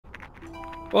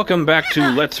Welcome back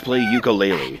to Let's Play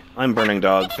Yooka-Laylee. I'm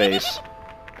BurningDogFace,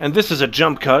 and this is a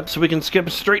jump cut so we can skip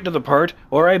straight to the part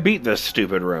where I beat this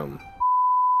stupid room.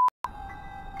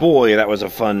 Boy, that was a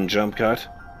fun jump cut.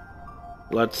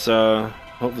 Let's,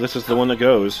 hope this is the one that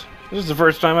goes. This is the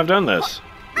first time I've done this.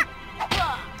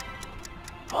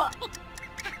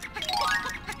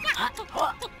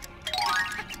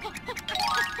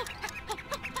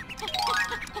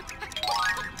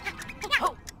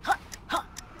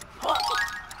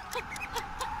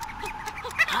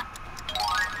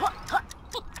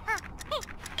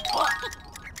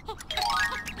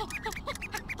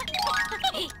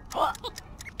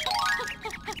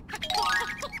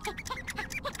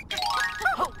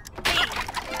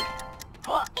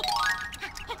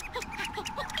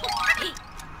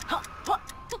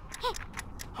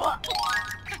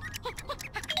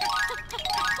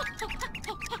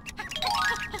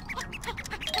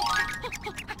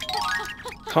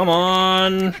 Come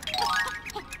on!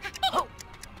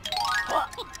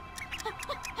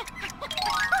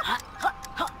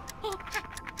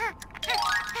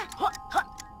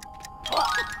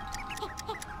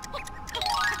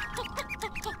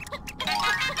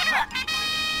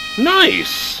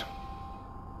 Nice!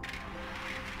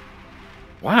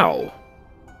 Wow.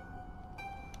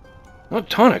 That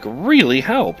tonic really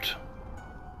helped.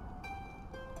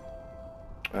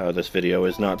 This video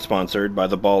is not sponsored by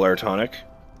the Baller Tonic.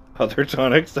 Other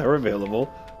tonics are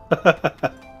available.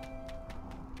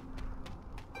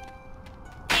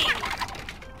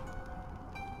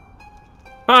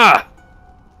 Ah!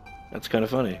 That's kind of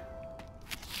funny.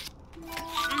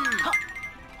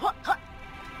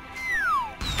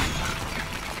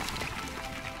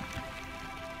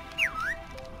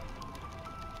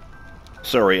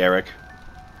 Sorry, Eric.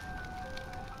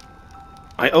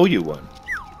 I owe you one.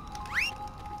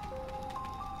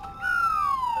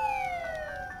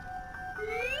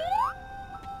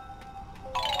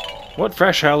 What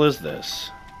fresh hell is this?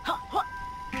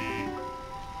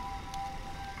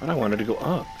 But I wanted to go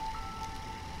up.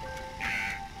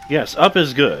 Yes, up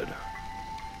is good.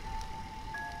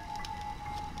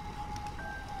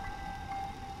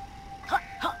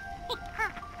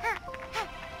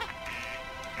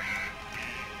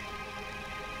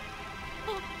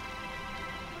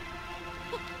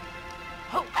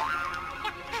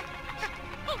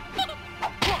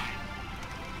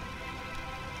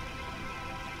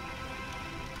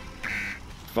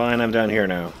 Fine, I'm down here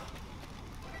now.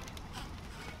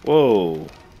 Whoa.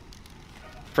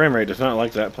 Frame rate does not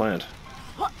like that plant.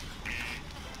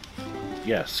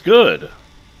 Yes, good.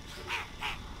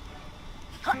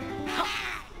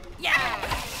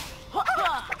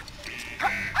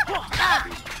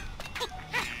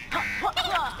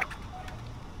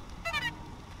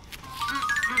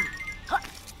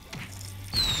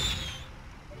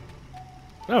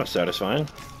 That was satisfying.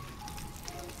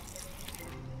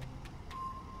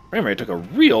 Frame rate took a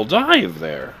real dive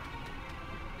there.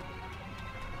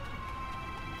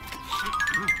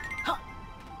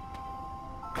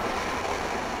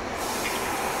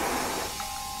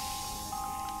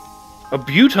 A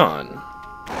Buton.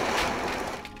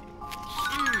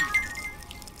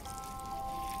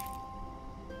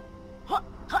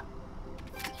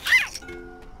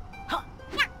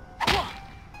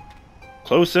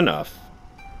 Close enough.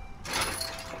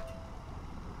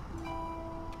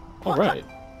 All right.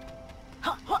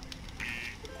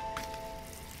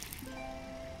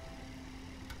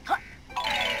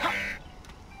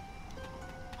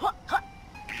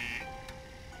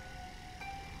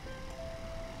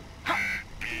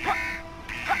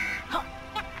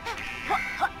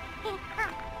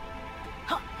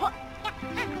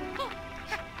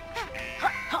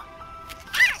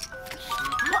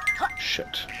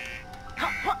 Shit.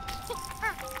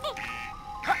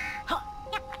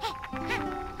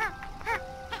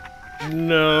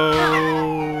 No.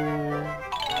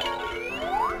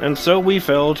 And so we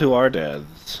fell to our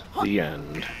deaths. The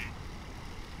end.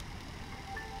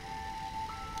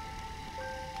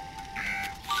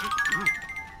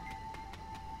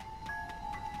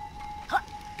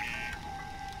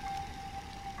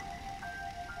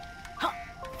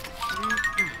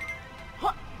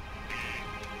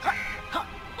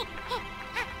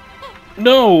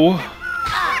 No!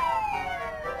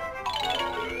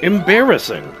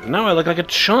 Embarrassing! Now I look like a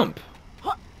chump!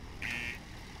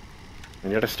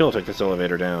 And yet I still took this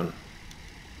elevator down.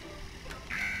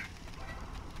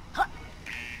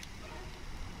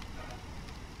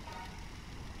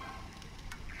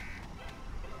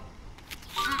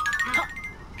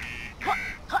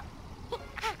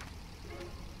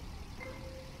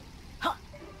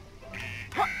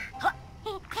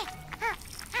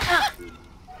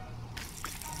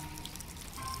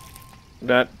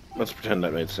 Let's pretend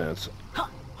that made sense.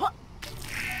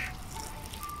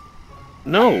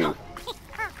 No!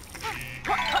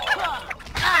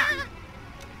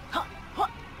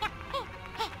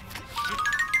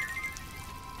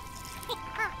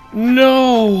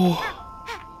 No!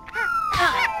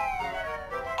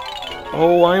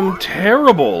 Oh, I'm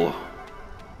terrible!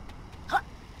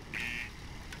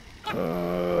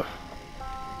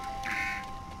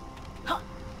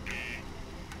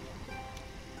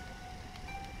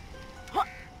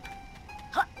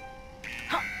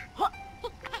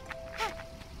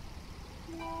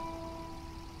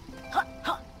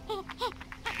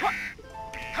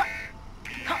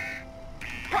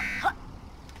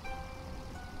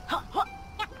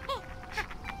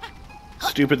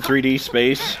 Stupid 3D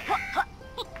space.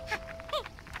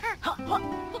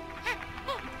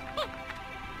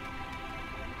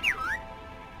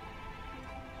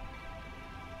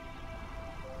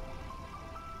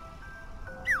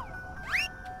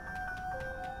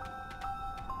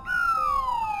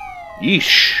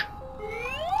 Yeesh.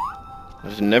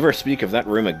 Let's never speak of that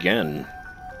room again.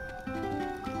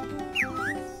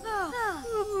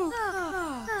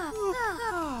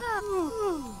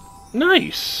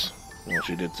 Nice! Well,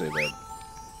 she did say that.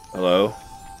 Hello?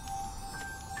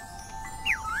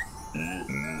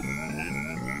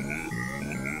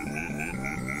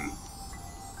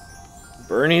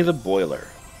 Bernie the boiler.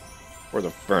 Or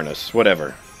the furnace,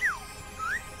 whatever.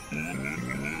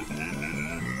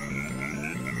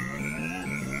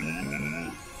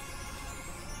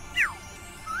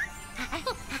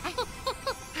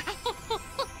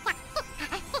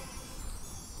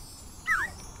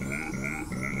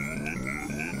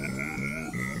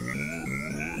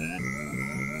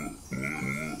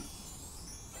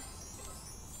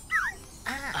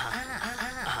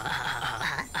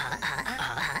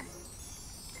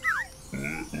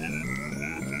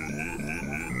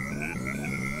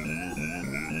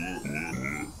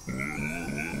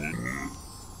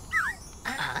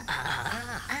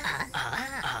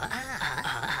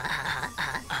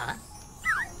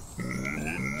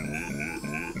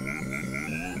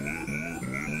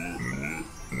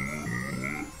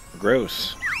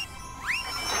 Gross.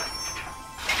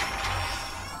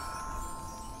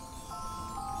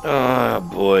 Ah,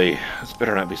 boy. This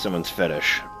better not be someone's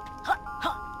fetish.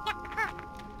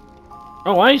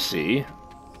 Oh, I see.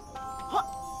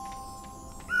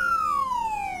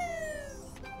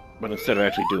 But instead of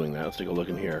actually doing that, let's take a look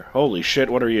in here. Holy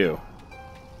shit, what are you?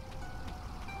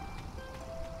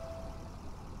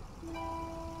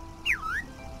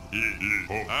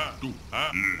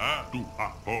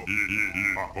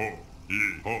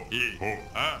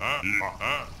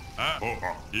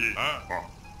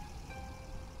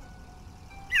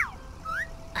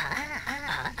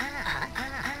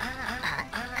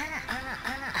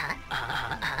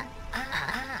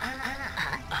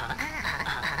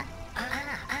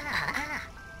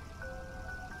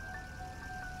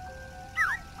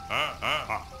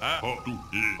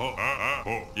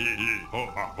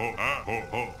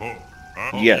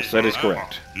 Yes, that is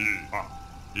correct.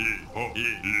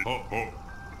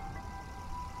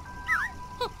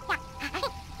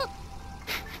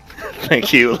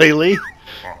 Thank you, Laylee.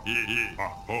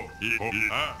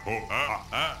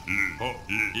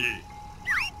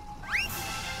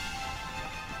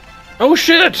 Oh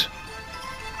shit!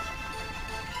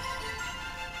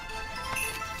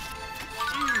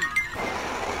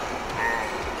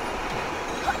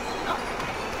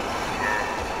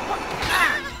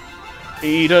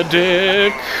 Eat a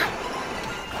dick!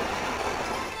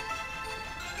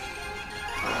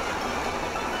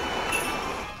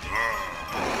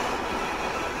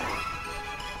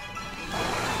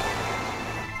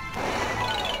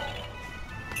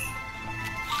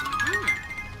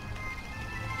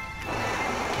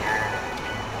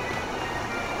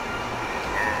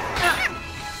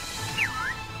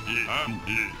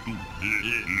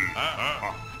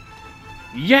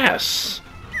 Yes!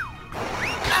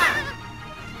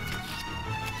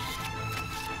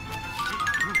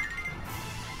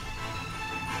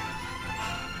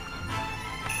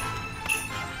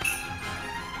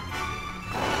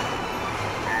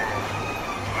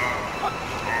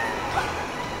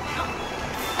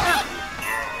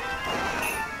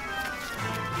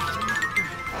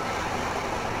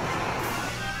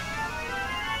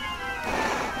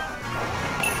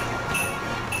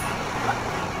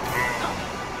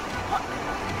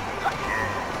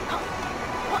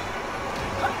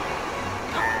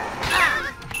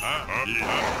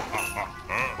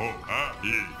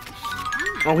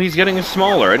 Oh, he's getting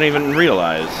smaller. I didn't even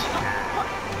realize.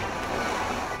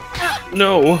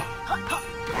 No.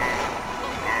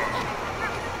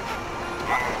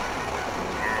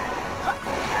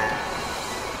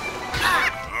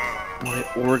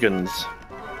 organs.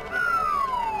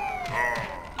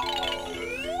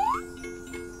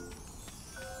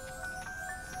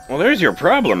 Well, there's your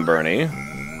problem, Bernie.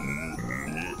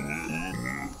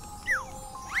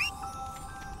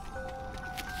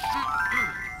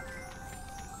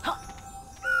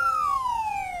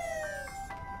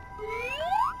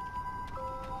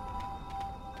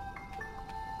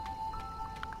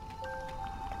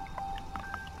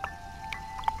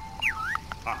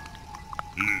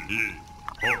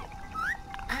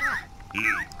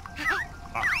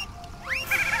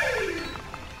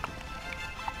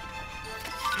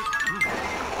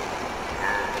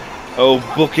 Oh,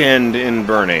 bookend in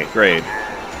Bernie. Great.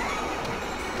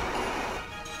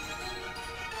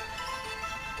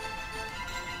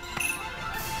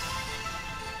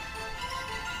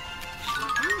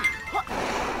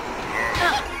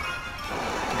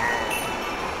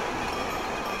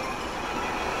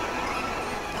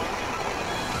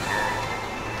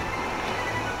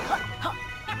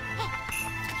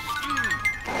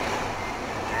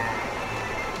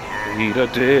 Eat a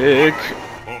dick.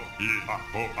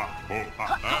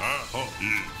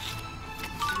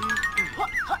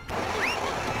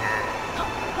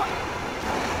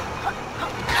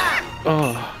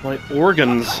 Oh, my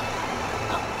organs.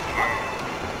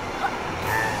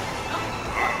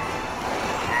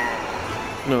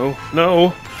 No,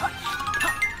 no.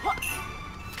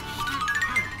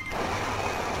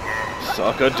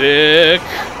 Suck a dick.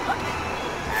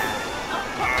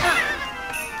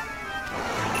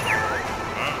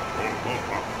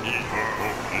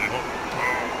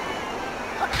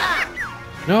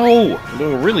 No! I'm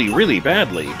doing really, really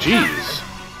badly. Jeez.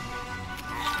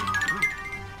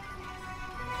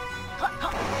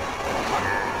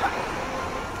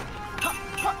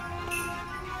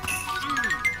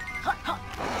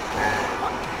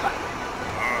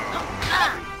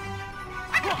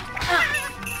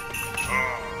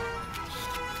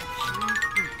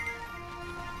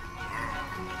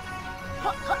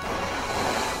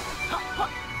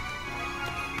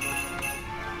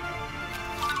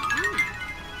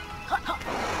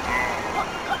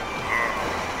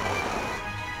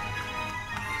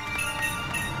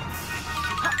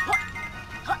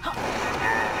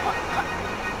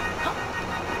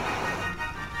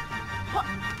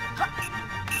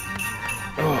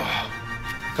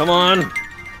 Come on!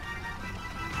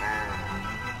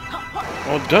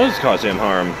 Well, it does cause him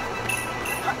harm.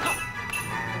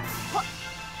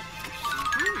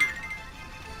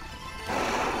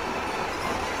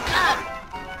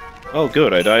 Oh,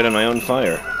 good, I died in my own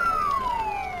fire.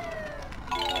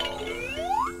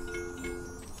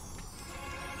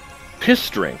 Piss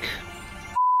drink.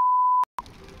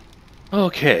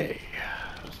 Okay.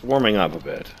 Just warming up a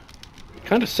bit.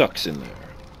 Kinda sucks in there.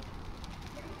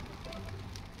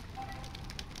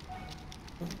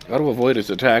 Got to avoid his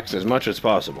attacks as much as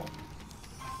possible.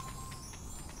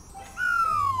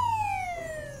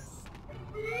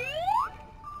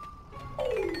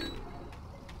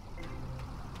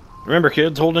 Remember,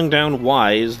 kids, holding down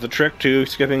Y is the trick to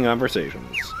skipping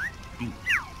conversations.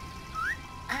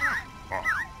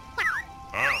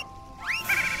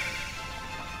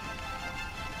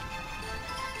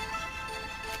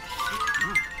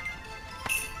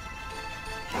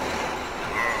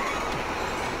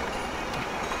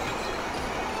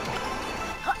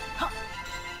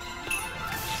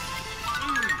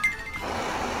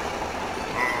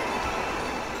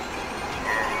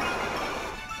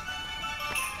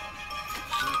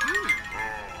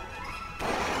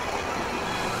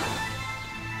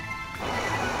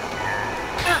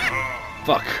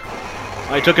 Fuck.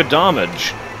 I took a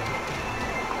damage.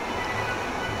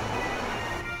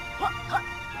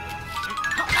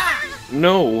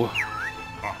 No.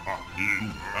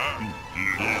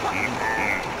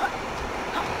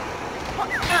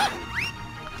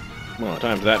 Well,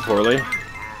 timed that poorly.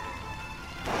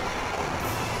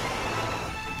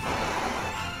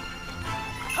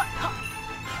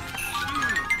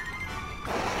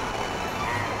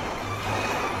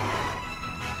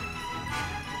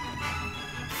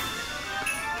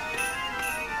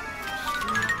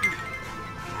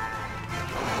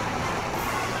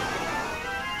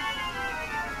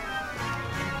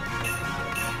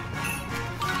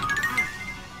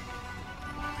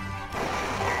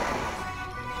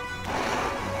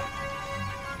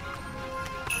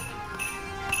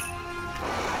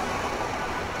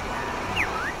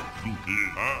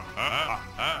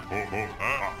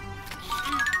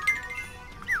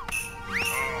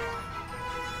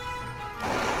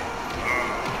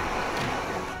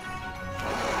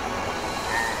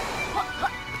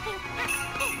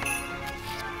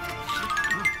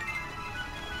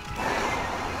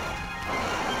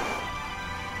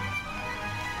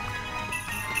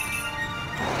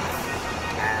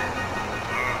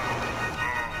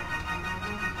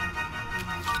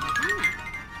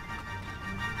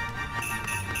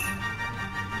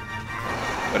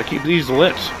 Gotta keep these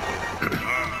lit.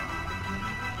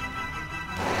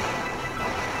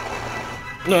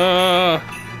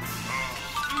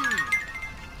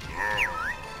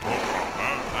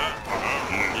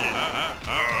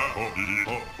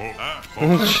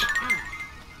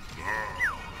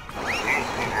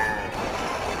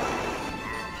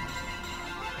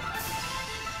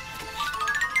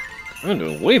 I'm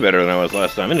doing way better than I was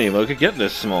last time. I didn't even know I could get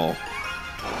this small.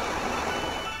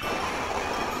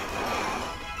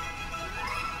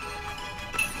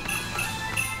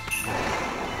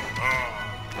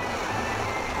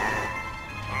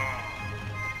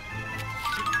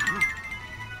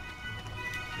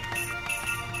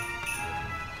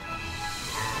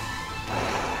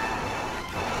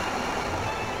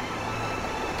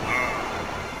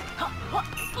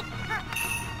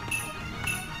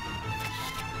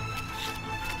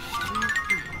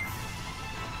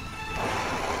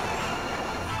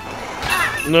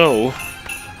 No.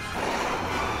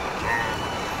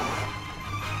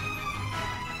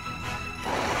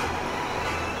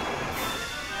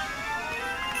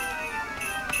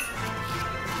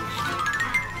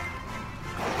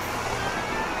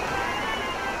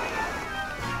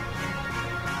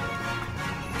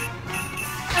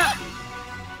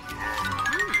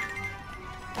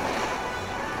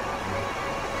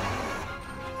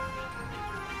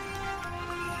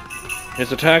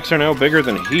 His attacks are now bigger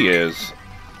than he is.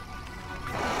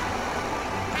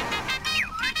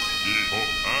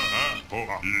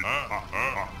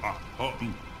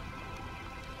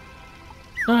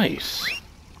 Nice.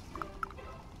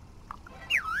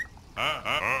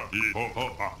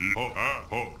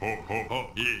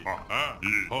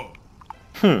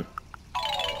 Hmm.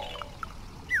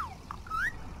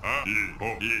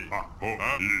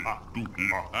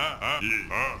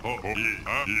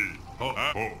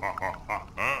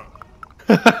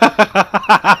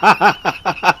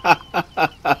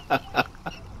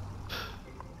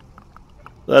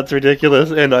 That's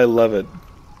ridiculous, and I love it.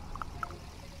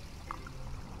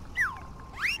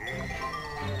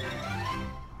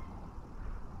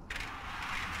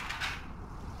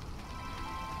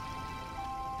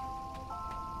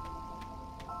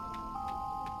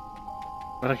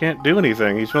 But I can't do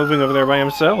anything. He's moving over there by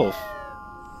himself.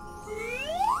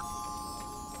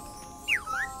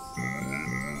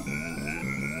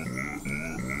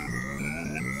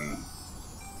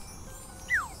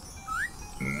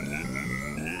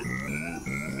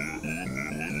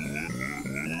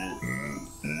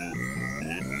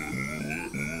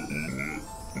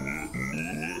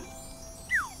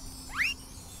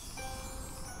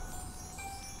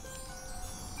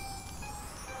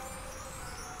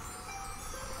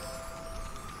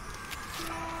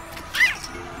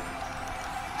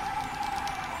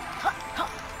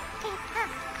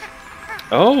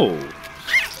 Oh!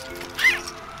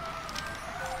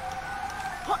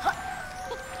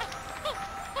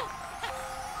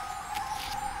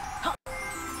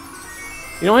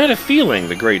 You know, I had a feeling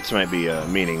the grates might be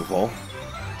meaningful.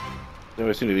 They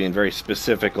always seem to be in very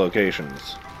specific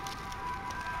locations.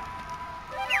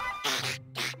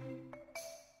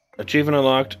 Achievement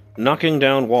unlocked, knocking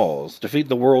down walls. Defeat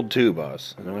the World 2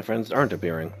 boss. And my friends aren't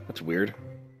appearing. That's weird.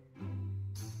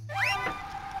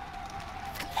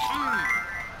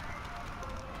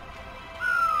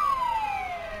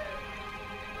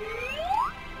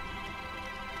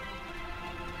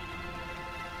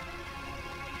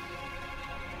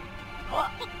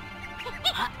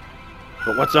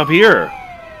 But what's up here?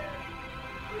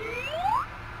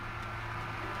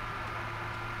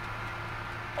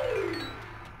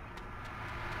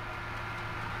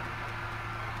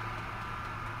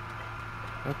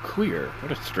 How queer.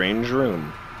 What a strange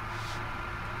room.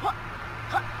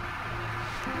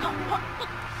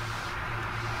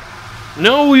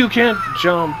 No, you can't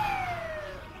jump.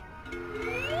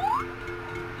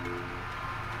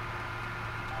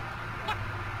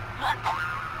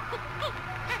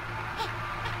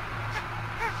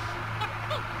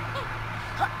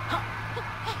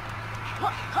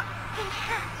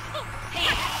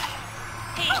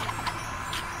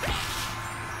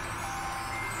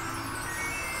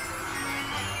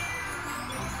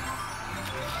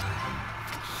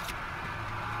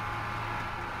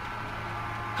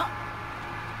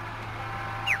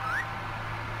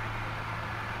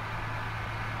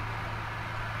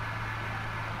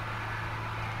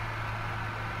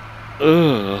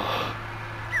 Ugh.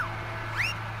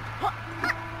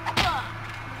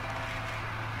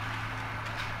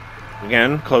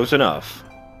 Again, close enough.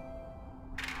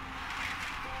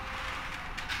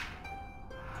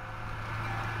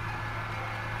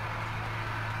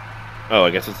 Oh,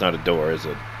 I guess it's not a door, is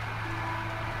it?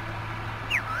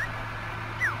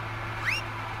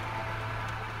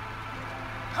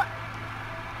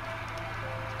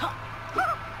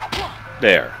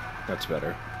 There. That's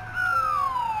better.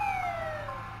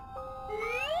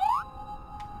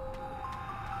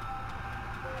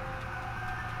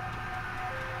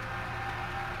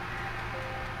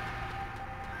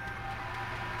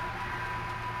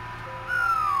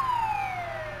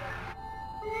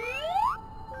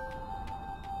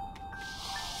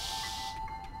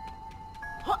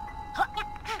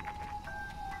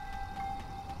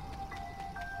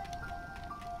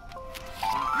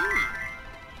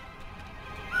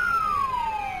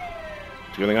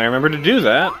 Good thing I remember to do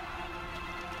that.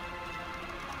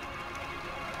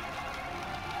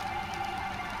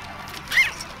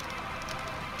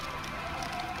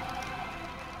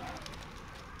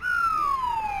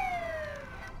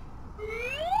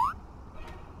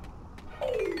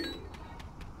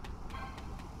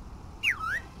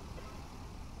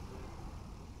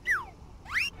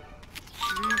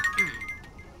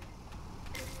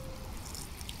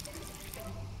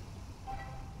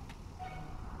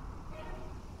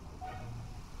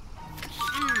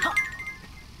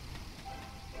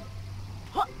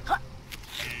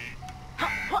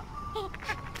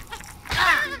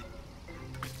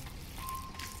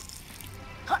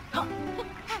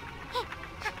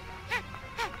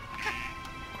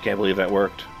 Can't believe that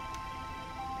worked.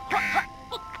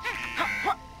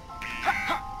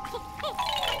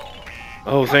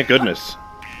 Oh, thank goodness.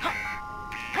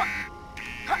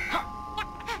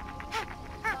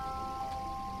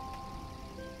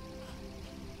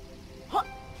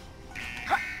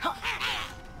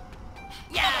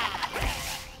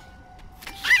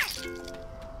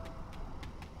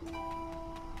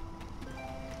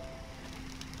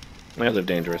 I live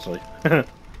dangerously.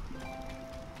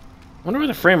 Wonder why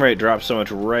the frame rate drops so much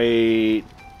right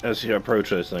as you approach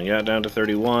this thing. Yeah, down to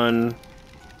 31.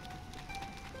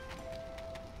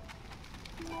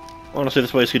 Honestly, this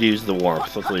place could use the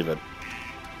warmth. Let's leave it.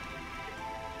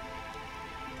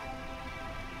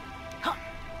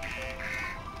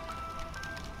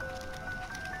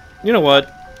 You know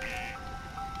what?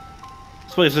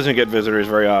 This place doesn't get visitors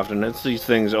very often. It's these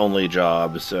things' only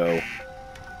job, so...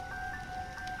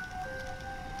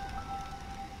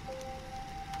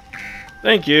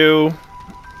 Thank you!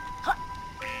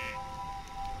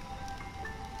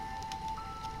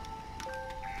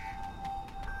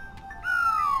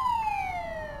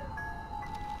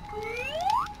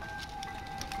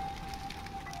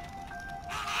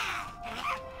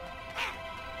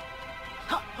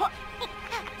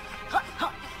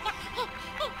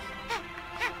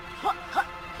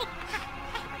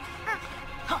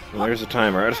 Well, there's a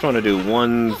timer. I just want to do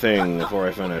one thing before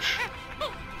I finish.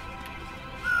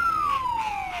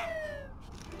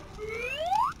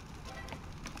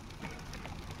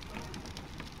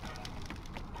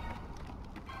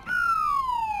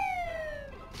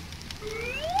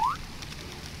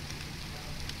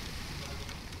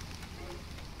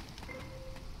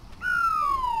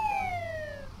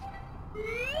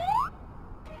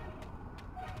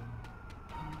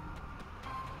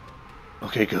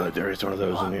 Okay, good. There is one of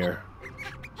those in here.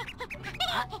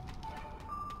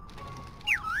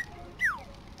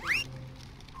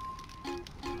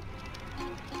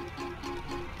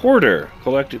 Hoarder.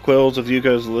 Collect quills of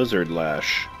Yuka's lizard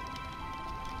lash.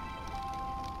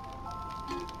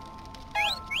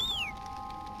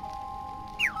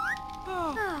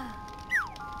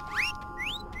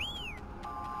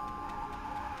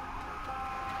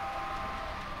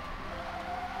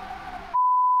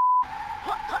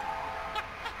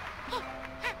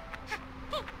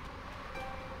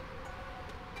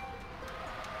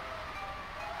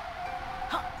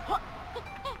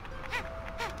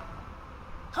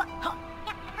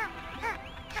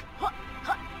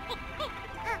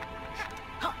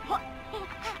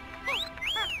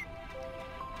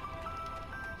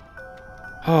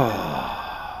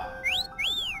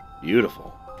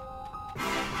 Beautiful.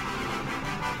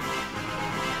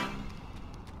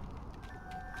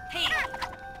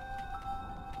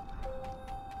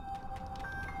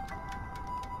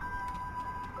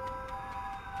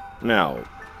 Now,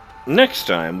 next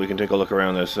time we can take a look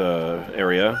around this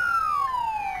area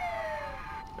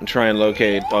and try and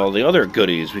locate all the other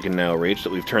goodies we can now reach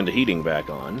that we've turned the heating back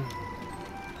on.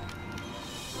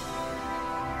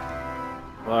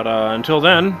 But until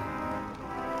then...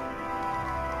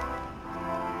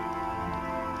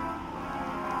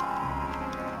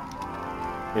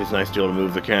 It's nice to be able to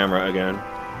move the camera again.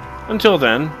 Until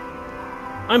then,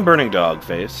 I'm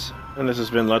BurningDogFace, and this has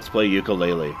been Let's Play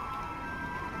Yooka-Laylee.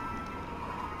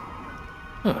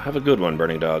 Have a good one,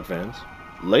 Burning Dog fans.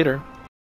 Later.